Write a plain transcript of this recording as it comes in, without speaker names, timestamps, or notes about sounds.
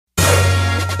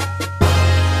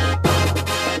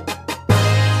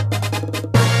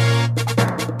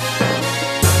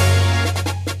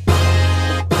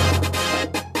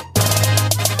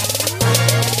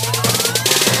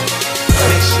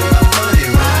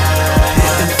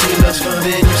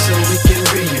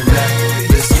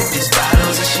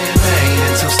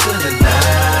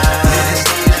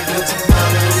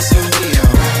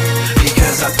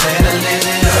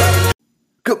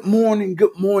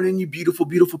Good morning, you beautiful,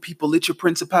 beautiful people. It's your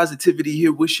Prince of Positivity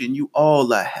here, wishing you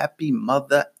all a happy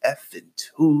mother effing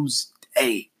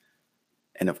Tuesday.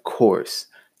 And of course,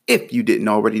 if you didn't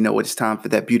already know, it's time for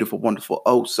that beautiful, wonderful,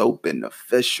 oh so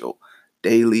beneficial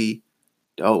daily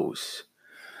dose.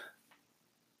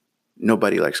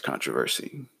 Nobody likes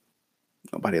controversy.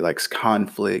 Nobody likes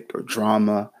conflict or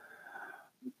drama.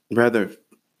 Rather,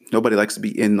 nobody likes to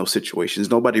be in those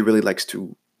situations. Nobody really likes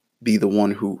to be the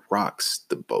one who rocks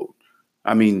the boat.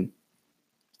 I mean,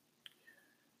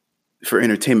 for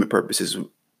entertainment purposes,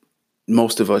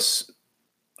 most of us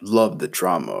love the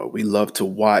drama. We love to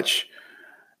watch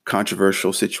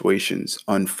controversial situations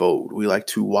unfold. We like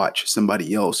to watch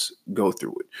somebody else go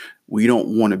through it. We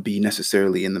don't want to be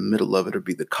necessarily in the middle of it or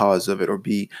be the cause of it or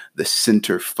be the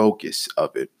center focus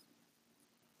of it.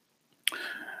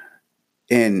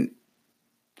 And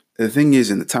the thing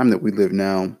is, in the time that we live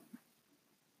now,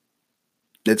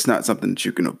 it's not something that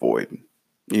you can avoid,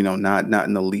 not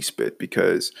in the least bit,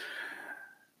 because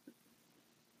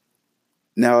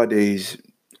nowadays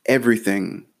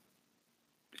everything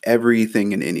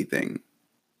and anything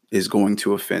is going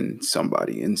to offend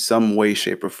somebody in some way,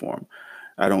 shape, or form.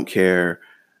 I don't care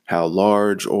how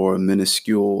large or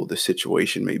minuscule the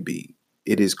situation may be.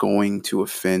 It is going to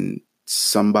offend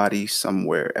somebody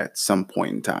somewhere at some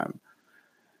point in time.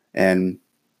 And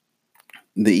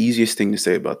the easiest thing to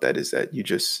say about that is that you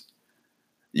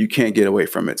can't get away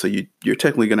from it. So you're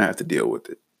technically going to have to deal with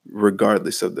it,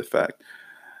 regardless of the fact.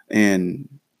 And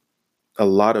a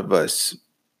lot of us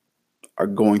are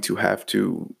going to have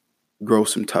to grow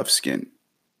some tough skin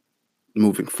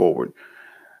moving forward,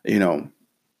 and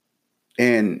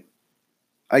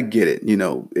I get it.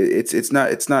 It's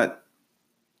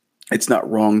not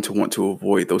wrong to want to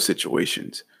avoid those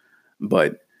situations,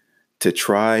 but to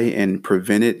try and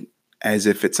prevent it as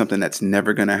if it's something that's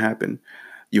never going to happen,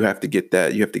 you have to get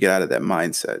out of that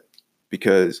mindset,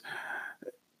 because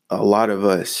a lot of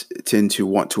us tend to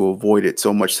want to avoid it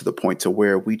so much to the point to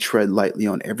where we tread lightly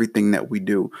on everything that we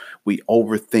do. We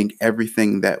overthink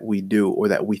everything that we do or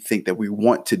that we think that we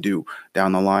want to do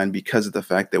down the line, because of the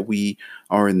fact that we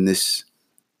are in this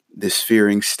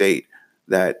fearing state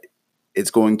that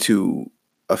it's going to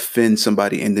offend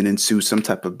somebody and then ensue some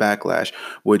type of backlash,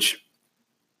 which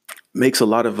makes a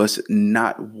lot of us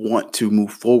not want to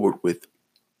move forward with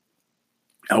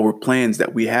our plans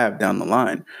that we have down the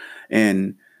line.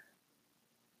 And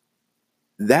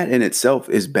that in itself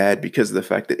is bad, because of the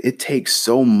fact that it takes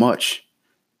so much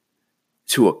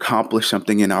to accomplish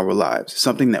something in our lives,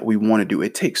 something that we want to do.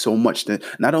 It takes so much to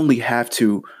not only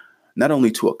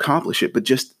to accomplish it, but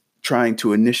just trying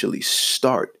to initially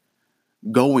start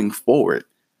going forward.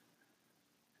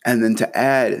 And then to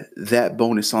add that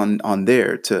bonus on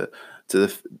there to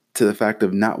the fact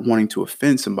of not wanting to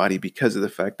offend somebody, because of the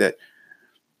fact that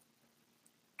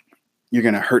you're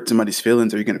going to hurt somebody's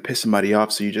feelings or you're going to piss somebody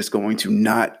off. So you're just going to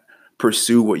not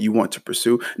pursue what you want to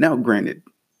pursue. Now, granted,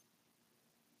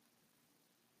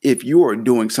 if you are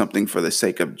doing something for the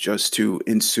sake of just to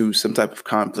ensue some type of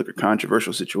conflict or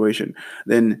controversial situation,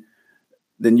 then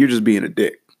you're just being a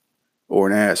dick or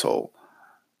an asshole.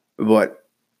 But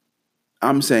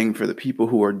I'm saying for the people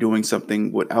who are doing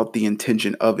something without the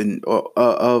intention of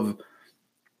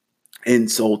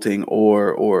insulting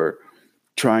or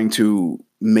trying to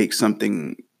make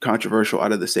something controversial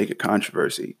out of the sake of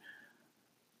controversy,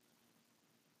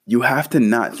 you have to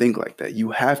not think like that. You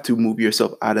have to move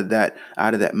yourself out of that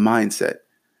mindset,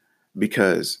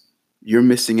 because you're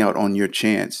missing out on your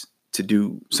chance to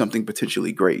do something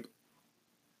potentially great.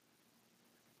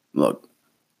 Look,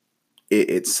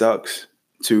 it sucks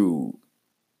to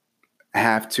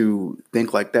have to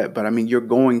think like that, but I mean, you're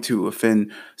going to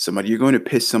offend somebody. You're going to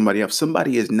piss somebody off.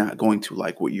 Somebody is not going to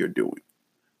like what you're doing,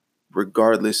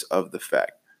 regardless of the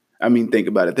fact. I mean, think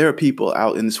about it. There are people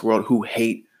out in this world who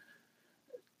hate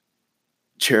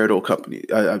charitable companies.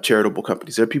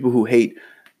 There are people who hate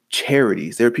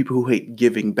charities. There are people who hate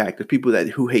giving back. There are people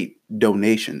who hate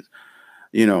donations.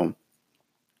 And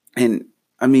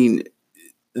I mean,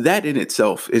 that in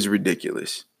itself is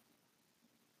ridiculous.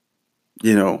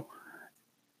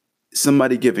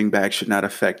 Somebody giving back should not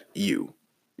affect you.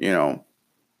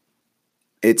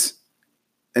 That's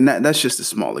just a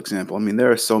small example. I mean, there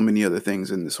are so many other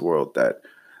things in this world that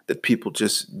people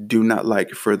just do not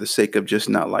like for the sake of just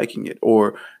not liking it,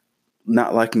 or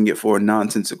not liking it for a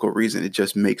nonsensical reason. It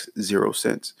just makes zero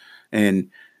sense. And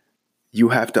you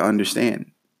have to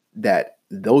understand that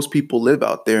those people live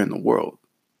out there in the world.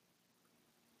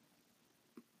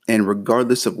 And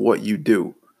regardless of what you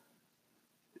do,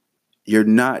 you're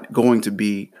not going to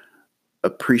be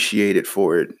appreciated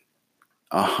for it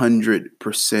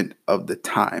 100% of the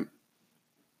time.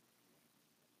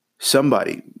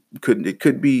 Somebody it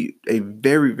could be a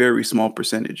very, very small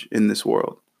percentage in this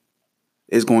world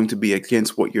is going to be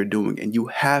against what you're doing. And you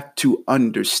have to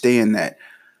understand that,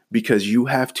 because you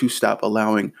have to stop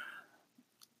allowing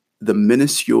the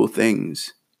minuscule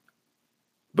things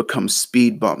become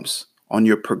speed bumps on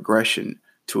your progression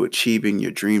to achieving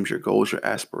your dreams, your goals, your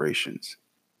aspirations.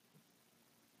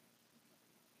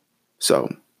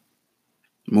 So,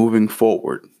 moving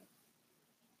forward,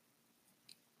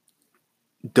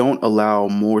 don't allow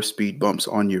more speed bumps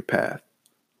on your path.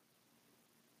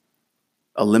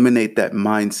 Eliminate that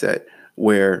mindset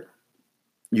where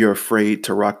you're afraid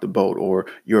to rock the boat or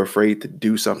you're afraid to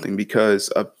do something because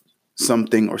of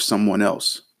something or someone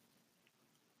else.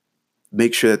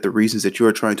 Make sure that the reasons that you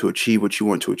are trying to achieve what you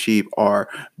want to achieve are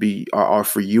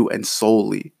for you and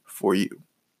solely for you.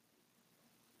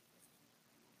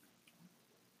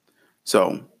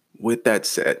 So, with that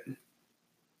said, you're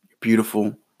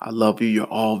beautiful. I love you. You're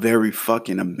all very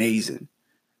fucking amazing.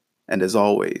 And as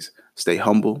always, stay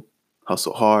humble,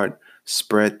 hustle hard,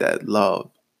 spread that love.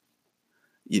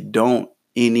 You don't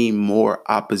any more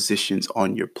oppositions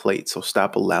on your plate, so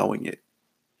stop allowing it.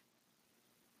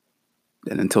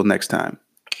 And until next time,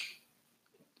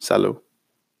 salud.